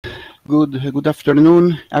Good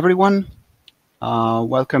afternoon, everyone.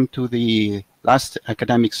 Welcome to the last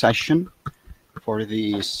academic session for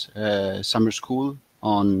this summer school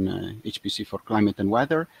on HPC for climate and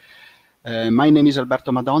weather. My name is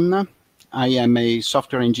Alberto Madonna. I am a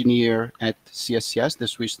software engineer at CSCS, the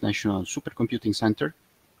Swiss National Supercomputing Center.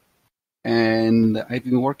 And I've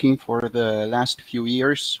been working for the last few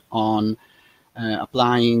years on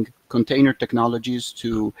applying container technologies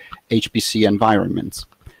to HPC environments.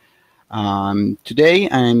 Today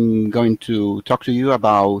I'm going to talk to you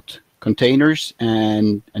about containers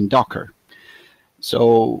and Docker.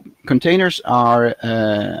 So containers are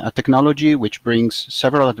a technology which brings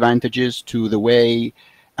several advantages to the way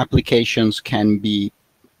applications can be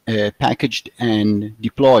packaged and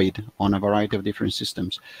deployed on a variety of different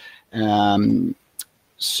systems. And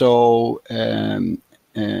these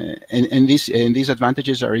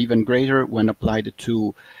advantages are even greater when applied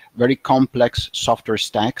to very complex software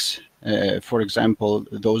stacks. For example,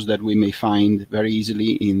 those that we may find very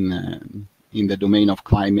easily in the domain of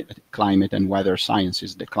climate and weather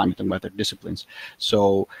sciences, the climate and weather disciplines.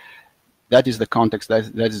 So that is the context.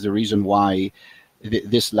 That is the reason why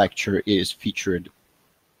this lecture is featured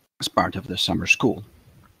as part of the summer school.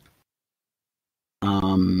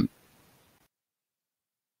 Okay,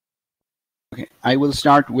 I will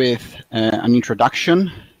start with an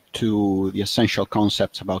introduction to the essential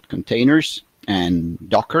concepts about containers and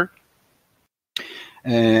Docker.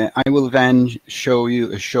 I will then show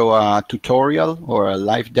a tutorial or a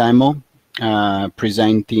live demo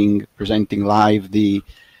presenting live the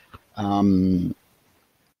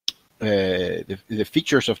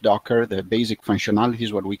features of Docker, the basic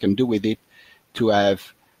functionalities, what we can do with it to have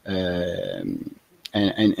and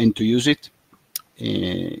to use it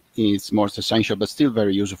in its most essential but still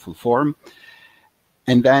very useful form.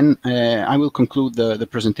 And then I will conclude the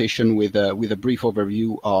presentation with a brief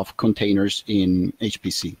overview of containers in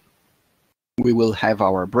HPC. We will have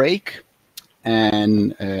our break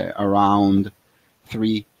and around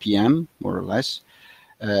 3 p.m. more or less.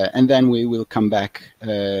 And then we will come back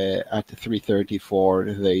at 3:30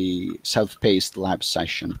 for the self-paced lab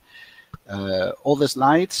session. All the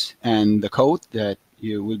slides and the code that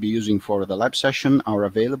you will be using for the lab session are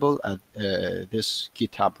available at this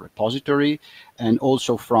GitHub repository, and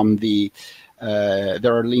also from the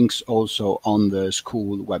there are links also on the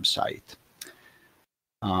school website.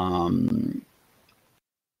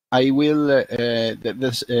 I will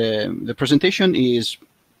the presentation is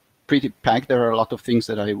pretty packed. There are a lot of things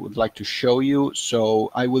that I would like to show you, so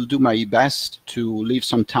I will do my best to leave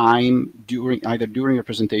some time either during the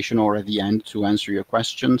presentation or at the end to answer your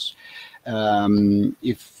questions.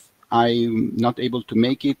 If I'm not able to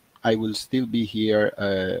make it, I will still be here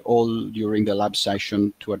all during the lab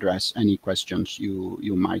session to address any questions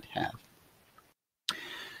you might have.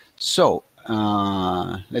 So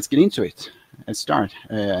let's get into it. Let's start.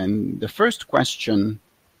 The first question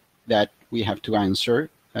that we have to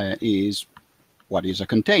answer is, what is a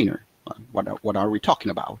container? What are we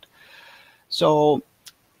talking about? So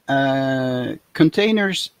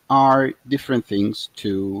containers are different things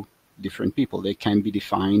to different people. They can be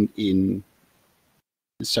defined in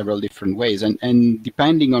several different ways, and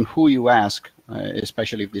depending on who you ask,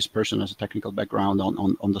 especially if this person has a technical background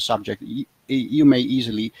on the subject, you may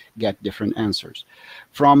easily get different answers.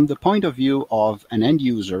 From the point of view of an end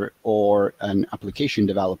user or an application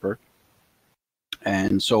developer,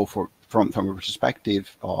 and so from a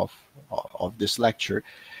perspective of this lecture,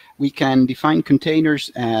 we can define containers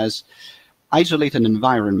as isolated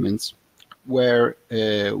environments where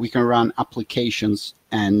we can run applications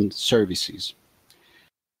and services.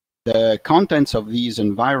 The contents of these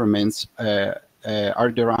environments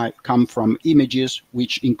come from images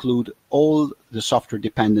which include all the software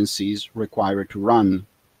dependencies required to run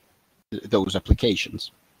those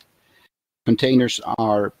applications. Containers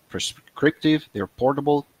are prescriptive, they're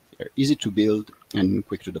portable, they're easy to build, and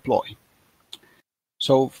quick to deploy.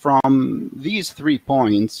 So from these 3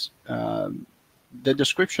 points, the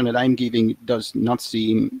description that I'm giving does not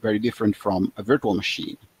seem very different from a virtual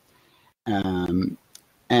machine. And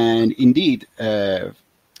indeed,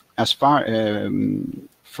 as far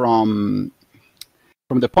from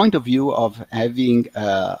the point of view of having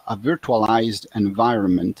a virtualized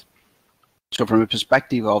environment, so from a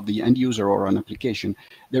perspective of the end user or an application,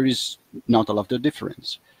 there is not a lot of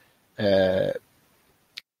difference.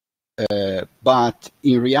 But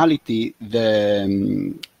in reality,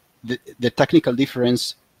 the technical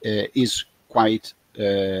difference is quite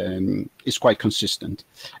consistent,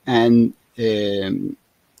 and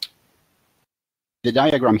The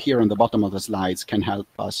diagram here on the bottom of the slides can help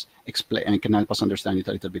us explain and can help us understand it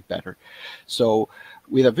a little bit better. So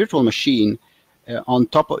with a virtual machine, on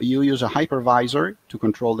top of, you use a hypervisor to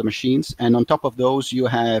control the machines, and on top of those you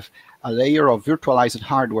have a layer of virtualized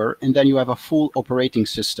hardware, and then you have a full operating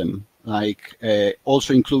system, like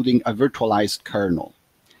also including a virtualized kernel.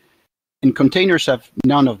 And containers have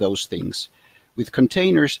none of those things. With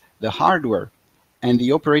containers, the hardware and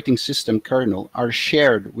the operating system kernel are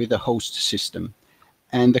shared with the host system,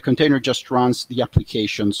 and the container just runs the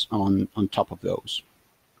applications on top of those.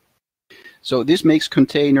 So this makes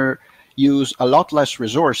container use a lot less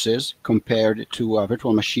resources compared to a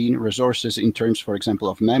virtual machine, resources in terms, for example,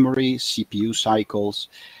 of memory, CPU cycles,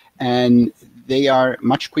 and they are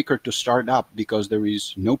much quicker to start up because there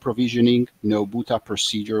is no provisioning, no boot up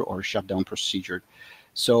procedure or shutdown procedure.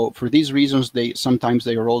 So for these reasons, sometimes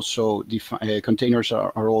they are also containers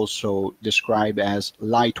are also described as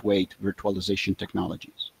lightweight virtualization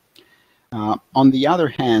technologies. On the other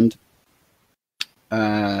hand,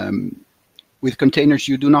 with containers,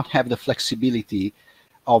 you do not have the flexibility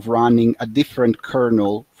of running a different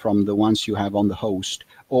kernel from the ones you have on the host,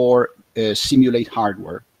 or simulate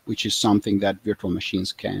hardware, which is something that virtual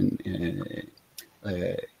machines can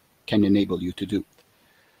enable you to do.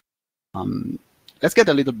 Let's get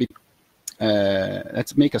a little bit,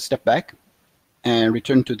 let's make a step back and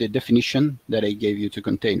return to the definition that I gave you to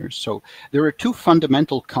containers. So there are two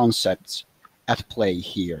fundamental concepts at play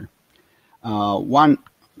here. One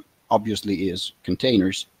obviously is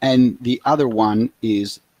containers, and the other one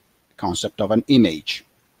is the concept of an image.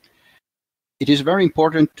 It is very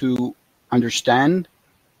important to understand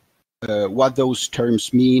what those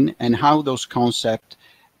terms mean and how those concepts,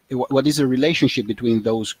 what is the relationship between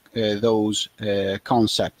those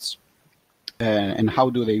concepts, and how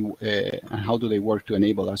do they work to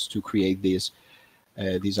enable us to create these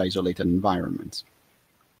isolated environments.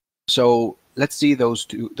 So let's see those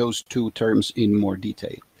two terms in more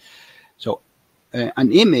detail. So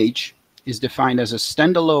an image is defined as a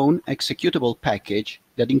standalone executable package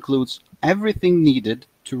that includes everything needed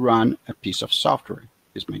to run a piece of software.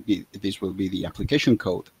 This will be the application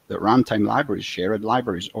code, the runtime libraries, shared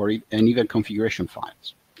libraries, and even configuration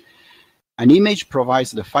files. An image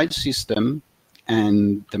provides the file system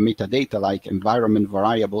and the metadata like environment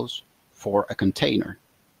variables for a container.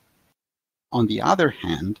 On the other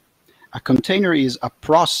hand, a container is a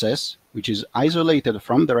process which is isolated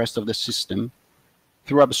from the rest of the system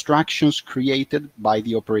through abstractions created by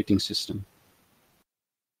the operating system.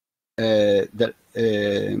 The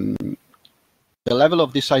level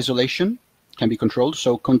of this isolation can be controlled,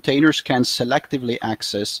 so containers can selectively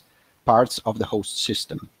access parts of the host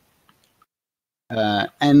system.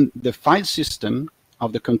 And the file system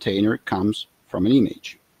of the container comes from an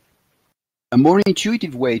image. A more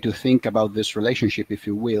intuitive way to think about this relationship, if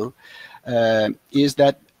you will, is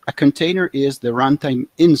that a container is the runtime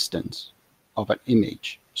instance of an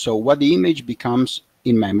image. So what the image becomes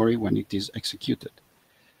in memory when it is executed.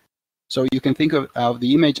 So you can think of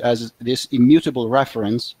the image as this immutable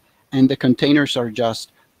reference, and the containers are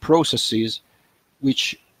just processes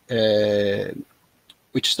which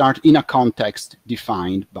start in a context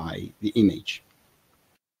defined by the image.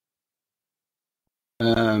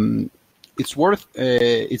 It's worth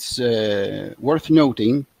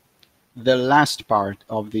noting the last part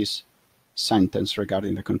of this sentence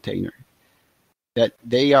regarding the container, that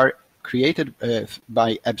they are created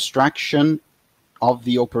by abstraction of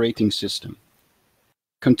the operating system.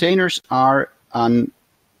 Containers are an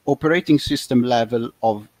operating system level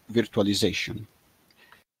of virtualization.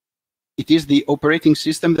 It is the operating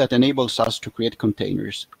system that enables us to create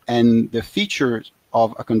containers, and the features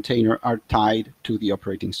of a container are tied to the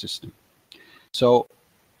operating system. So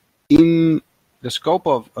in the scope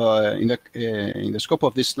of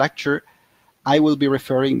this lecture, I will be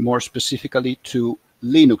referring more specifically to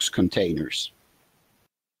Linux containers.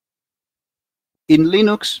 In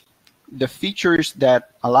Linux, the features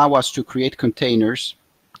that allow us to create containers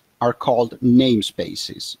are called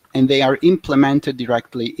namespaces, and they are implemented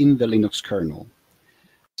directly in the Linux kernel.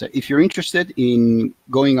 So if you're interested in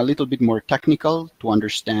going a little bit more technical to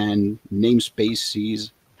understand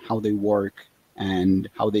namespaces, how they work, and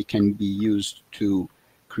how they can be used to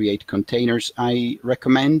create containers, I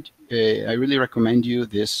really recommend you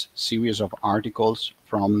this series of articles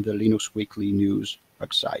from the Linux Weekly News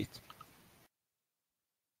website.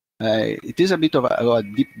 It is a bit of a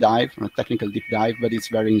deep dive, a technical deep dive, but it's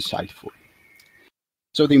very insightful.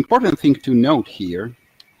 So the important thing to note here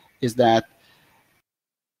is that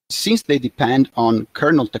since they depend on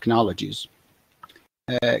kernel technologies,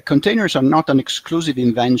 Containers are not an exclusive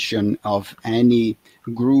invention of any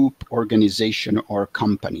group, organization, or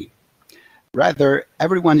company. Rather,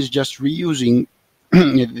 everyone is just reusing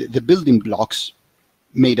the building blocks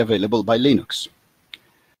made available by Linux.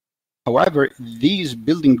 However, these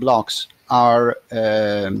building blocks are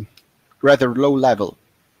rather low level,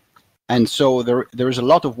 and so there's a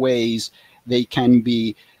lot of ways they can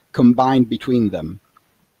be combined between them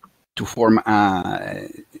to form a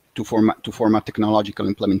technological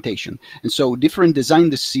implementation. And so different design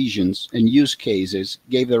decisions and use cases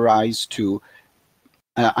gave the rise to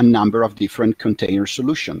a number of different container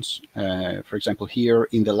solutions. For example, here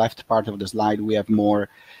in the left part of the slide, we have more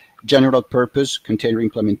general purpose container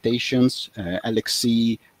implementations,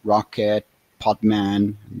 LXC, Rocket,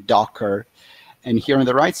 Podman, Docker. And here on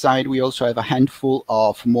the right side, we also have a handful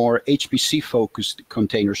of more HPC-focused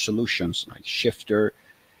container solutions like Shifter,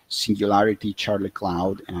 Singularity, Charlie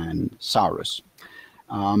Cloud, and Saurus.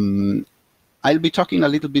 I'll be talking a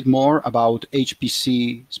little bit more about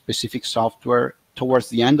HPC-specific software towards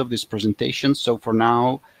the end of this presentation. So for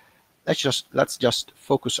now, let's just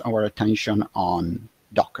focus our attention on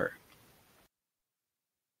Docker.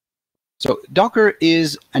 So Docker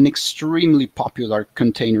is an extremely popular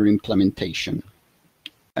container implementation.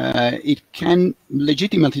 It can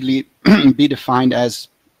legitimately be defined as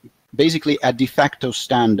basically a de facto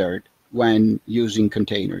standard when using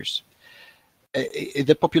containers.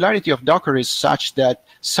 The popularity of Docker is such that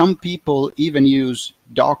some people even use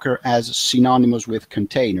Docker as synonymous with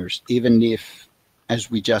containers, even if, as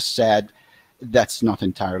we just said, that's not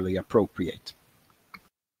entirely appropriate.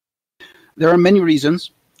 There are many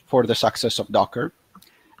reasons for the success of Docker,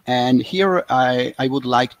 and here I would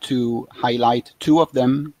like to highlight two of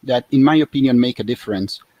them that, in my opinion, make a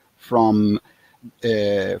difference from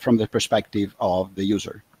the perspective of the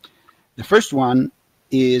user. The first one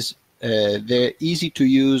is the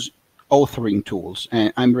easy-to-use authoring tools,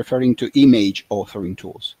 and I'm referring to image authoring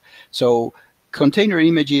tools. So container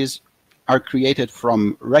images are created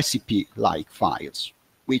from recipe-like files,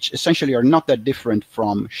 which essentially are not that different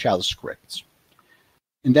from shell scripts.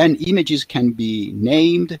 And then images can be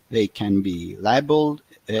named, they can be labeled,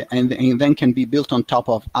 and then can be built on top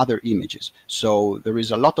of other images. So there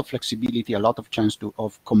is a lot of flexibility, a lot of chance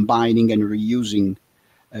of combining and reusing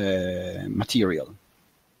material.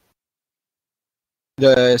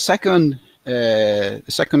 The second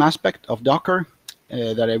aspect of Docker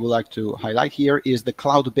that I would like to highlight here is the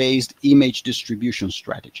cloud-based image distribution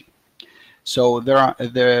strategy. So there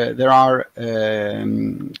are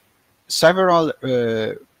several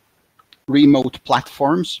remote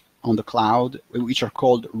platforms on the cloud, which are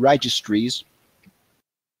called registries,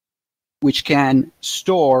 which can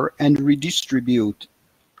store and redistribute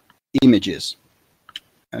images.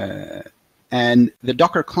 And the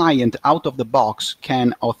Docker client out of the box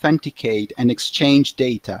can authenticate and exchange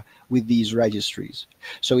data with these registries.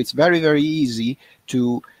 So it's very, very easy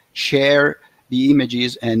to share the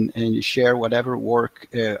images and share whatever work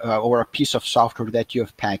or a piece of software that you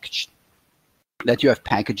have packaged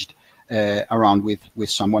around with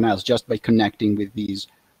someone else just by connecting with these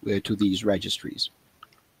to these registries.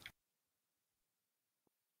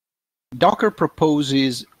 Docker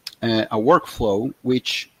proposes a workflow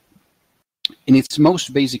which, in its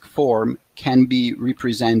most basic form, can be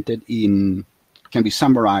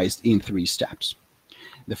summarized in 3 steps.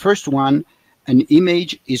 The first one, an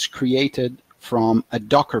image is created from a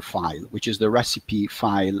Docker file, which is the recipe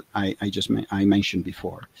file I mentioned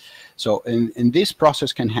before. So, and this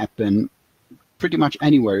process can happen pretty much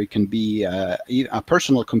anywhere. It can be a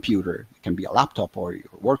personal computer, it can be a laptop or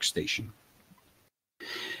your workstation.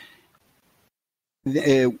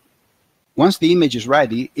 Once the image is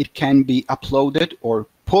ready, it can be uploaded or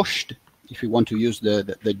pushed. If you want to use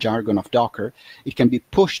the jargon of Docker, it can be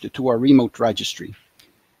pushed to a remote registry.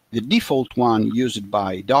 The default one used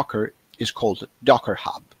by Docker is called Docker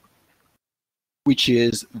Hub, which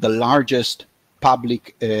is the largest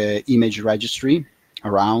public image registry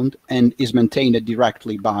around and is maintained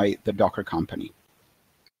directly by the Docker company.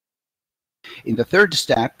 In the third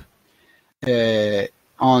step, the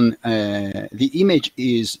image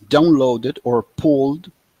is downloaded or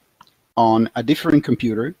pulled on a different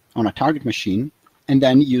computer, on a target machine, and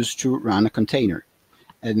then used to run a container.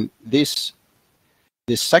 And this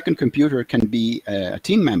second computer can be a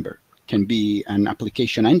team member, can be an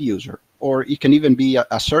application end user, or it can even be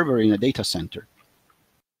a server in a data center.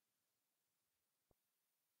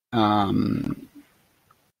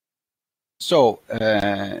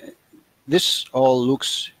 This all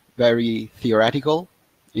looks very theoretical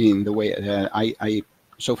in the way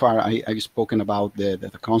so far I've spoken about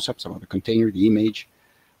the concepts, about the container, the image,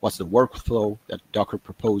 what's the workflow that Docker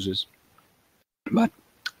proposes. But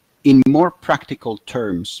in more practical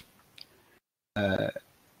terms,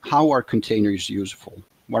 how are containers useful?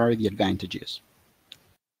 What are the advantages?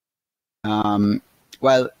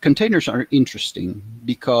 Well, containers are interesting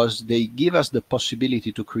because they give us the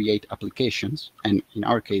possibility to create applications, and in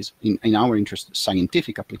our case, in our interest,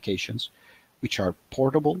 scientific applications, which are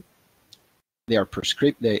portable, they are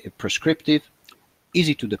prescriptive,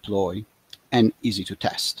 easy to deploy, and easy to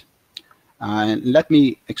test. Let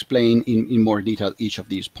me explain in more detail each of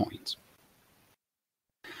these points.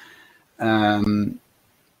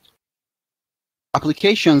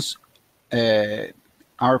 Applications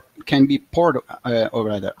can be portable, or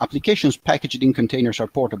rather, applications packaged in containers are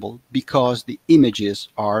portable because the images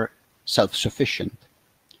are self-sufficient.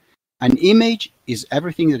 An image is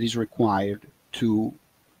everything that is required to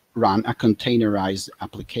run a containerized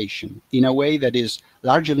application in a way that is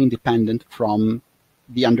largely independent from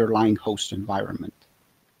the underlying host environment.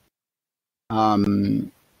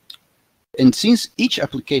 And since each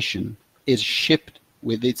application is shipped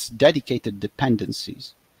with its dedicated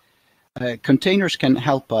dependencies, containers can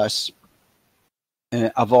help us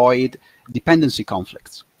avoid dependency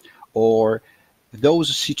conflicts, or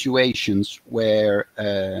those situations where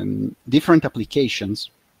different applications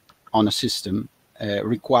on a system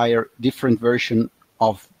require different version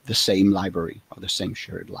of the same library, or the same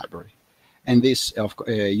shared library. And this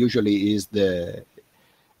usually is the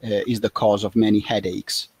cause of many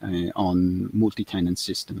headaches on multi-tenant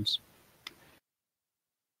systems.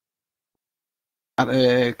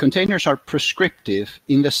 Containers are prescriptive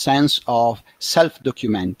in the sense of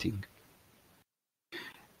self-documenting,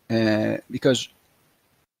 because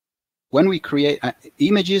when we create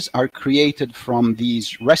images are created from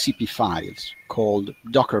these recipe files called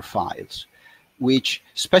Docker files, which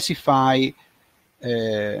specify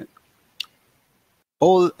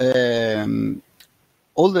all the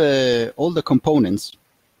components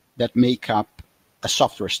that make up a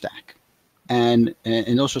software stack, and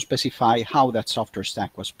also specify how that software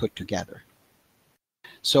stack was put together.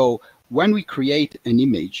 So when we create an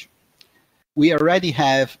image, we already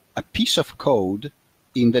have a piece of code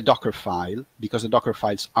in the Docker file, because the Docker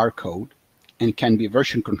files are code and can be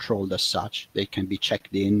version controlled as such. They can be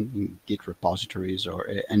checked in Git repositories or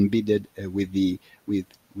embedded with the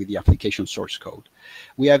application source code.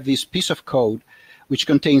 We have this piece of code which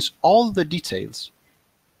contains all the details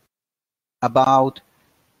about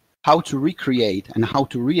how to recreate and how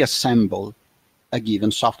to reassemble a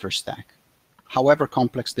given software stack, however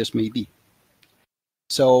complex this may be.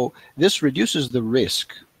 So this reduces the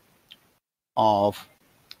risk of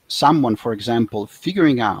someone, for example,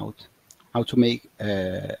 figuring out how to make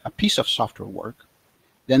a piece of software work.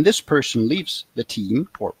 Then this person leaves the team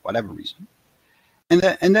for whatever reason,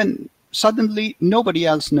 and then suddenly nobody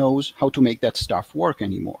else knows how to make that stuff work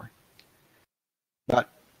anymore. But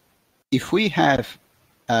if we have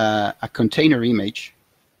a container image,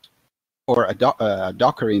 or a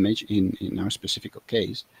Docker image in our specific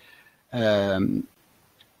case,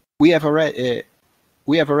 we have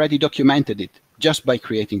already documented it just by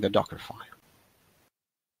creating the Docker file.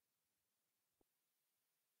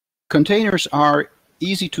 Containers are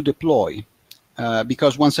easy to deploy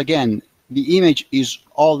because, once again, the image is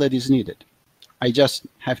all that is needed. I just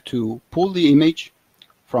have to pull the image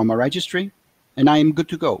from a registry, and I am good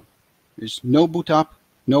to go. There's no boot up,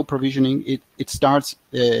 no provisioning. It starts,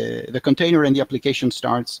 the container and the application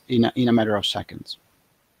starts in a matter of seconds.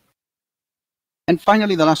 And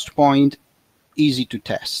finally, the last point, easy to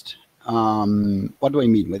test. What do I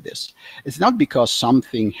mean with this? It's not because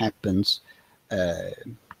something happens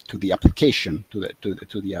to the application, to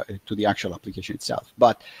the actual application itself,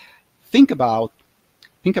 but think about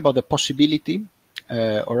the possibility,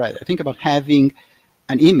 or rather, think about having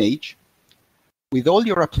an image with all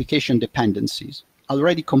your application dependencies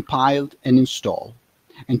already compiled and installed,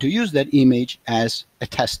 and to use that image as a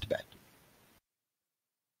test bed.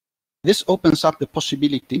 This opens up the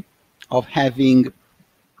possibility of having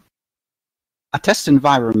a test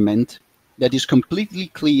environment that is completely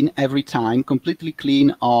clean every time, completely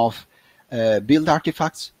clean of build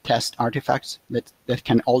artifacts, test artifacts that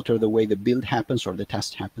can alter the way the build happens or the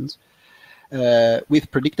test happens, with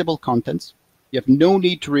predictable contents. You have no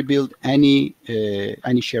need to rebuild any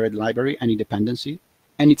shared library, any dependency,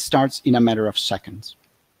 and it starts in a matter of seconds.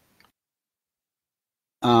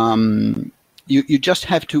 You just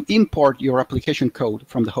have to import your application code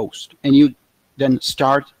from the host, and you then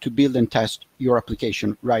start to build and test your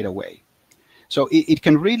application right away. So it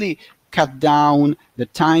can really cut down the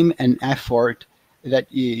time and effort that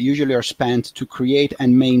usually are spent to create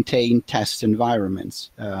and maintain test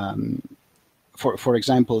environments for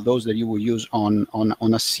example, those that you will use on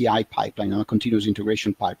a CI pipeline, on a continuous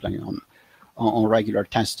integration pipeline, on regular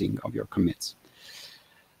testing of your commits.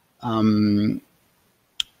 In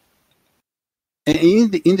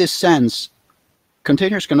this sense,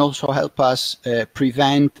 containers can also help us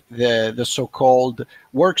prevent the so-called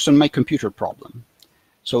works on my computer problem.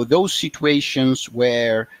 So those situations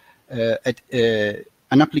where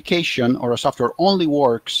an application or a software only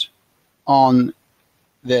works on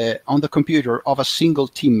the computer of a single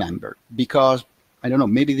team member, because, I don't know,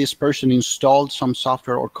 maybe this person installed some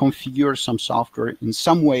software or configured some software in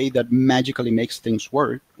some way that magically makes things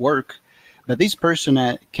work, but this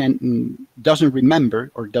person doesn't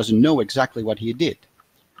remember or doesn't know exactly what he did.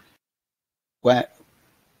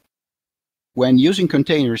 When using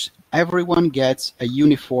containers, everyone gets a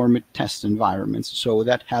uniform test environment, so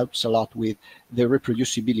that helps a lot with the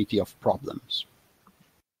reproducibility of problems.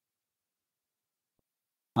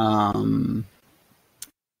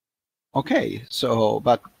 Okay, so,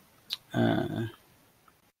 but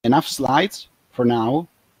enough slides for now.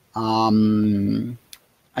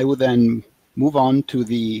 I will then move on to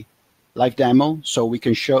the live demo, so we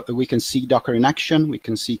can see Docker in action, we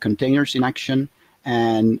can see containers in action,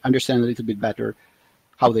 and understand a little bit better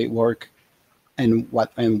how they work and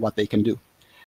what they can do.